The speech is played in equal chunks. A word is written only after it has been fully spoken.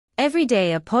Every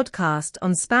day a podcast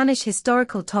on Spanish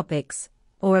historical topics,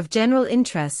 or of general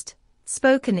interest,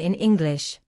 spoken in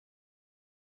English.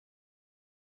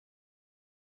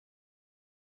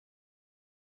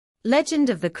 Legend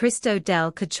of the Cristo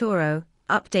del Cachorro,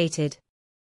 updated.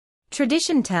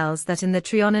 Tradition tells that in the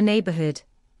Triana neighborhood,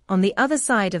 on the other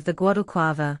side of the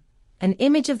Guadalquivir, an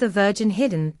image of the Virgin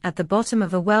hidden at the bottom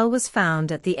of a well was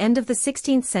found at the end of the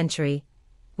 16th century,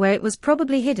 where it was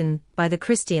probably hidden by the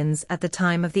Christians at the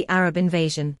time of the Arab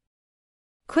invasion.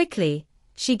 Quickly,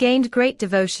 she gained great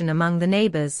devotion among the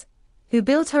neighbors, who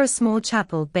built her a small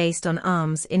chapel based on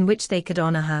arms in which they could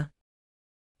honor her.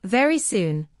 Very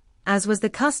soon, as was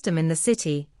the custom in the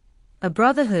city, a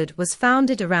brotherhood was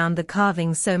founded around the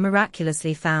carving so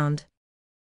miraculously found.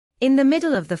 In the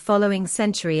middle of the following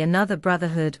century another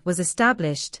brotherhood was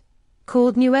established,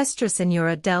 called Nuestra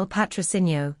Señora del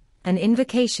Patrocinio, an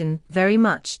invocation very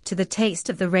much to the taste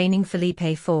of the reigning Felipe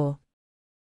IV.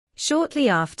 Shortly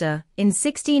after, in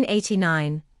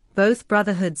 1689, both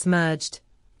brotherhoods merged,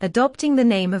 adopting the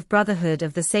name of Brotherhood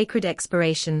of the Sacred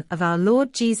Expiation of Our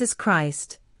Lord Jesus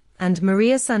Christ, and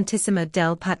Maria Santissima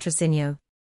del Patrocinio.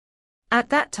 At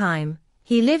that time,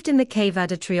 he lived in the Cava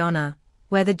de Triana,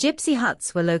 where the gypsy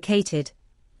huts were located,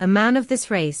 a man of this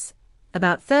race,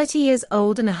 about 30 years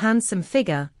old and a handsome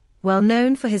figure, well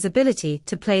known for his ability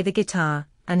to play the guitar,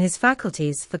 and his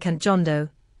faculties for cantando,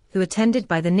 who attended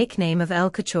by the nickname of El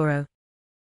Cachorro.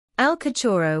 El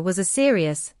Cachorro was a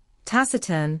serious,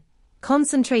 taciturn,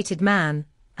 concentrated man,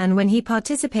 and when he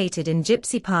participated in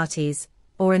gypsy parties,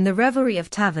 or in the revelry of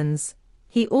taverns,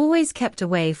 he always kept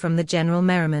away from the general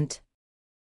merriment.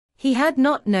 He had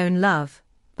not known love,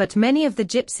 but many of the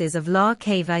gypsies of La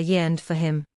Cava yearned for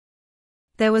him.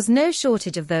 There was no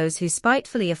shortage of those who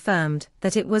spitefully affirmed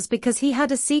that it was because he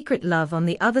had a secret love on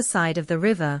the other side of the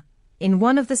river, in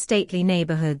one of the stately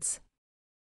neighborhoods.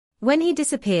 When he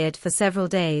disappeared for several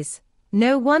days,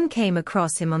 no one came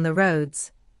across him on the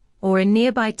roads, or in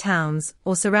nearby towns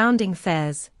or surrounding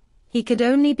fairs. He could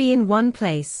only be in one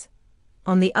place,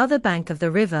 on the other bank of the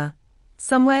river,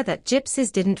 somewhere that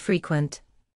gypsies didn't frequent.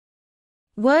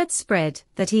 Word spread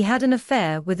that he had an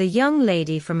affair with a young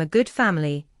lady from a good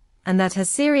family, and that her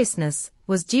seriousness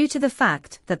was due to the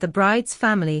fact that the bride's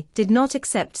family did not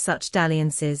accept such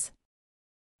dalliances.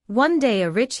 One day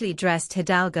a richly dressed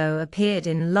hidalgo appeared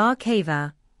in La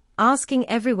Cava, asking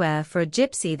everywhere for a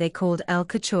gypsy they called El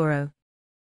Cachorro.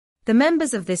 The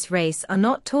members of this race are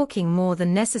not talking more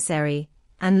than necessary,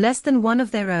 and less than one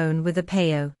of their own with a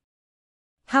payo.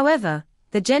 However,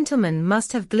 the gentleman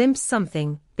must have glimpsed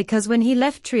something, because when he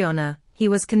left Triana, he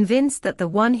was convinced that the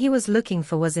one he was looking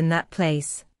for was in that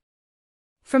place.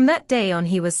 From that day on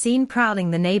he was seen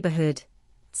prowling the neighborhood,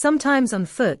 sometimes on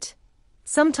foot,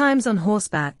 sometimes on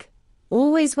horseback,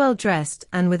 always well dressed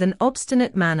and with an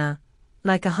obstinate manner,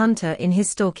 like a hunter in his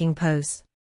stalking pose.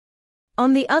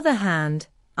 On the other hand,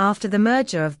 after the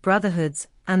merger of brotherhoods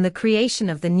and the creation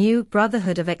of the new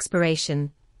Brotherhood of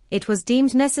Expiration, it was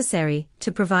deemed necessary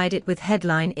to provide it with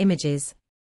headline images.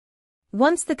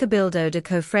 Once the Cabildo de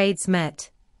Cofrades met,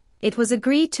 it was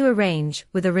agreed to arrange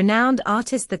with a renowned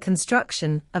artist the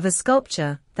construction of a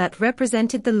sculpture that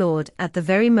represented the Lord at the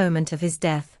very moment of his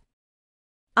death.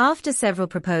 After several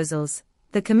proposals,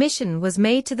 the commission was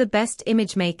made to the best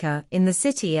image maker in the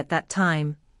city at that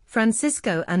time,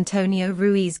 Francisco Antonio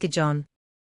Ruiz Gijón.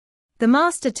 The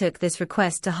master took this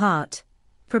request to heart,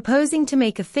 proposing to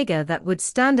make a figure that would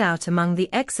stand out among the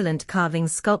excellent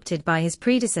carvings sculpted by his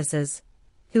predecessors,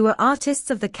 who were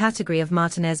artists of the category of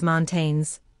Martinez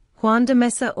Martins, Juan de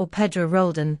Mesa or Pedro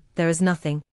Roldan. There is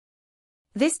nothing.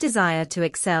 This desire to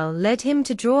excel led him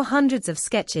to draw hundreds of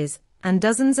sketches and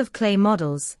dozens of clay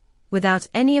models, without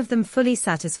any of them fully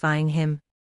satisfying him.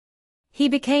 He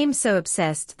became so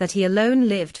obsessed that he alone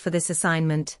lived for this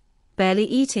assignment, barely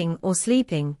eating or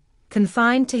sleeping,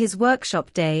 confined to his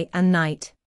workshop day and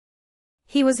night.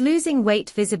 He was losing weight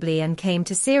visibly and came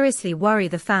to seriously worry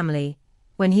the family,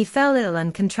 when he fell ill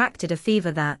and contracted a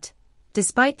fever that,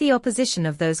 despite the opposition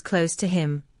of those close to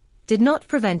him, did not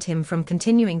prevent him from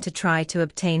continuing to try to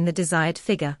obtain the desired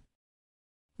figure.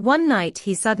 One night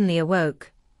he suddenly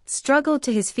awoke, struggled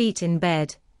to his feet in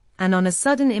bed, and on a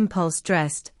sudden impulse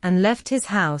dressed and left his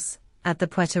house, at the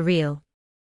Puerto Real.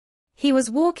 He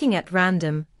was walking at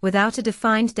random, without a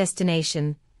defined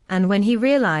destination, and when he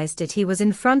realized it he was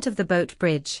in front of the boat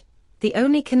bridge, the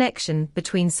only connection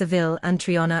between Seville and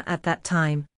Triana at that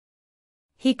time.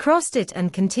 He crossed it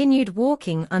and continued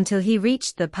walking until he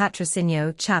reached the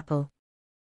Patrocinio chapel.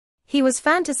 He was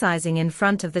fantasizing in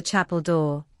front of the chapel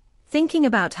door, thinking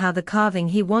about how the carving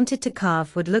he wanted to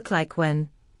carve would look like when,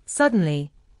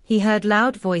 suddenly, he heard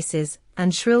loud voices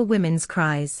and shrill women's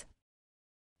cries.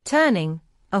 Turning,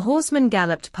 a horseman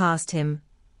galloped past him,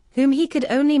 whom he could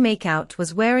only make out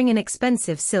was wearing an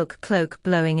expensive silk cloak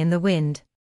blowing in the wind.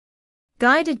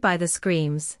 Guided by the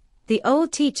screams, the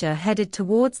old teacher headed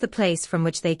towards the place from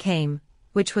which they came,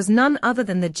 which was none other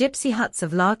than the gypsy huts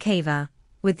of La Cava,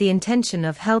 with the intention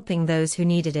of helping those who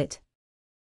needed it.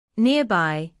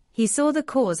 Nearby, he saw the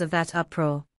cause of that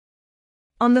uproar.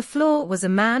 On the floor was a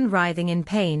man writhing in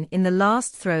pain in the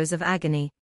last throes of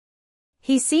agony.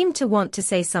 He seemed to want to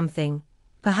say something,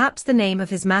 perhaps the name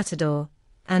of his matador,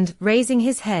 and, raising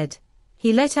his head,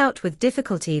 he let out with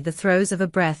difficulty the throes of a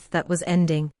breath that was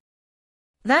ending.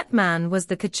 That man was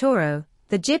the Cachorro,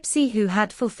 the gypsy who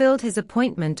had fulfilled his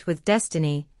appointment with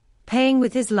destiny, paying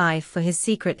with his life for his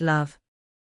secret love.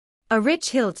 A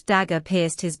rich hilt dagger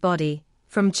pierced his body,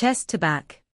 from chest to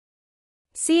back.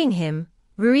 Seeing him,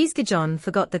 Ruiz Gijón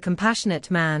forgot the compassionate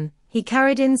man he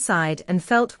carried inside and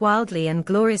felt wildly and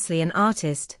gloriously an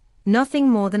artist, nothing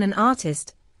more than an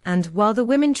artist, and while the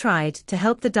women tried to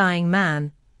help the dying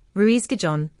man, Ruiz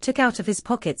Gijón took out of his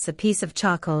pockets a piece of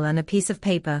charcoal and a piece of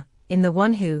paper, in the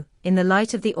one who, in the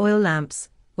light of the oil lamps,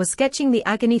 was sketching the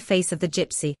agony face of the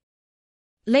gypsy.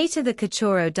 Later the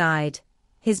Cachorro died,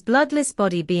 his bloodless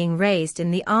body being raised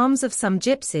in the arms of some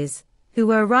gypsies, who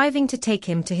were arriving to take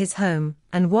him to his home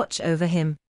and watch over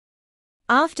him.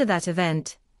 After that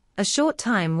event, a short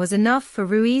time was enough for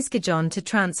Ruiz Gijón to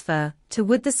transfer to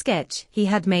wood the sketch he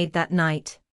had made that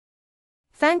night.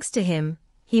 Thanks to him,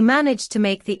 he managed to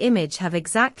make the image have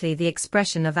exactly the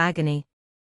expression of agony.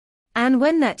 And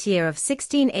when that year of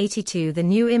 1682 the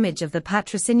new image of the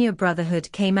Patrocinio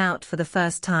Brotherhood came out for the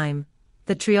first time,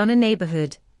 the Triana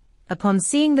neighborhood, upon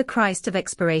seeing the Christ of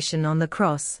Expiation on the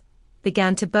cross,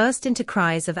 began to burst into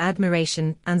cries of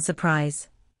admiration and surprise.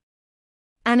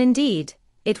 And indeed,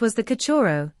 it was the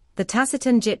Cachorro, the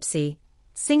taciturn gypsy,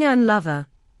 singer and lover,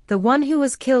 the one who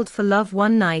was killed for love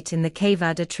one night in the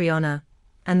Cava de Triana,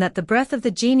 and that the breath of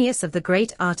the genius of the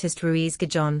great artist Ruiz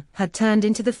Gijón had turned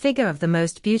into the figure of the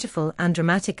most beautiful and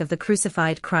dramatic of the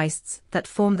crucified Christs that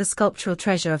formed the sculptural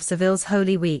treasure of Seville's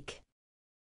Holy Week.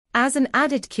 As an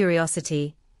added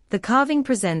curiosity, the carving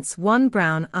presents one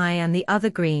brown eye and the other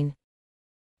green.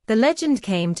 The legend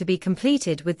came to be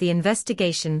completed with the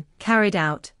investigation carried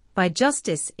out by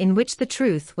justice in which the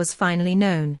truth was finally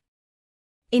known.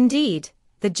 Indeed,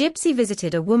 the gypsy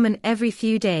visited a woman every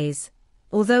few days,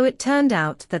 although it turned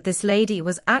out that this lady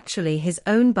was actually his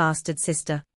own bastard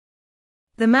sister.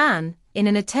 The man, in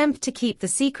an attempt to keep the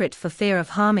secret for fear of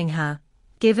harming her,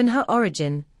 given her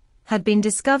origin, had been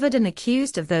discovered and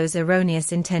accused of those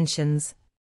erroneous intentions.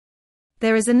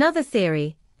 There is another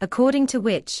theory, according to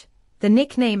which, the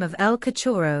nickname of El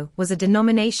Cachorro was a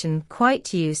denomination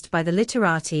quite used by the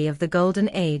literati of the Golden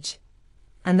Age,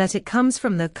 and that it comes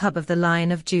from the cub of the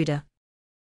Lion of Judah.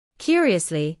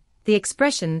 Curiously, the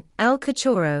expression El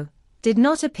Cachorro did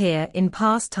not appear in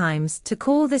past times to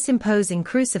call this imposing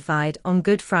crucified on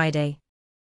Good Friday.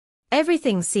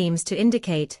 Everything seems to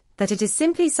indicate that it is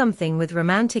simply something with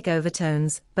romantic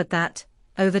overtones, but that,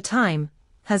 over time,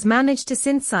 has managed to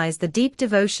synthesize the deep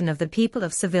devotion of the people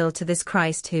of Seville to this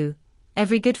Christ who,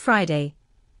 every Good Friday,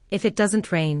 if it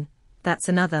doesn't rain, that's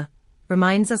another,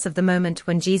 reminds us of the moment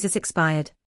when Jesus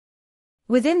expired.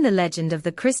 Within the legend of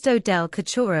the Cristo del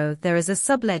Cachorro there is a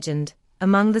sub-legend,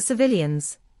 among the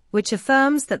Sevillians, which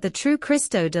affirms that the true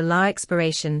Cristo de la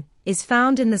Expiration is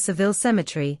found in the Seville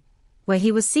cemetery, where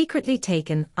he was secretly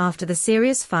taken after the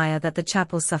serious fire that the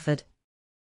chapel suffered.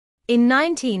 In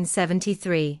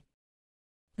 1973,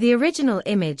 the original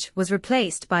image was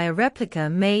replaced by a replica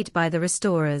made by the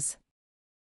restorers.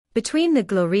 Between the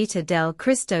Glorieta del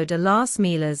Cristo de las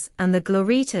Milas and the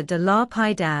Glorieta de la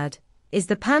Piedad is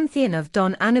the pantheon of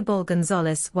Don Aníbal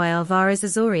González y Álvarez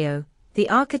Osorio, the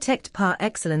architect par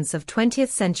excellence of 20th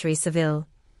century Seville,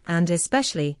 and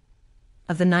especially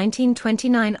of the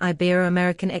 1929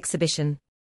 Ibero-American exhibition.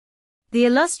 The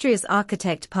illustrious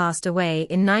architect passed away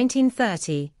in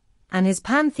 1930, and his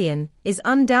pantheon is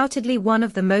undoubtedly one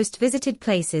of the most visited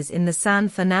places in the San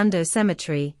Fernando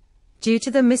Cemetery, due to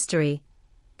the mystery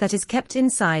that is kept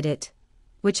inside it,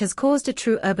 which has caused a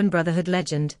true urban brotherhood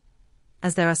legend,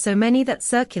 as there are so many that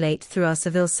circulate through our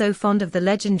Seville so fond of the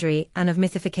legendary and of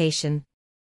mythification.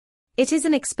 It is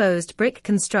an exposed brick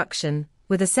construction,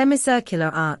 with a semicircular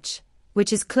arch,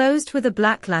 which is closed with a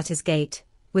black lattice gate,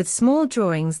 with small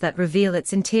drawings that reveal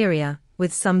its interior,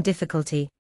 with some difficulty.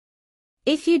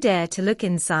 If you dare to look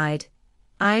inside,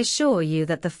 I assure you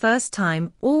that the first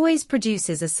time always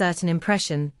produces a certain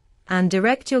impression, and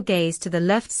direct your gaze to the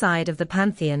left side of the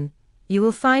pantheon, you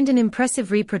will find an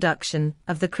impressive reproduction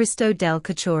of the Cristo del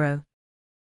Cachorro.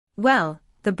 Well,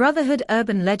 the Brotherhood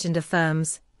urban legend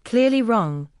affirms, clearly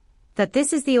wrong, that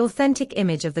this is the authentic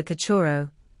image of the Cachorro.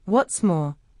 What's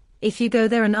more, if you go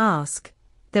there and ask,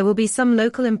 there will be some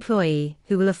local employee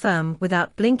who will affirm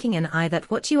without blinking an eye that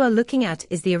what you are looking at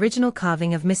is the original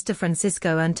carving of Mr.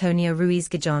 Francisco Antonio Ruiz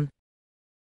Gijón.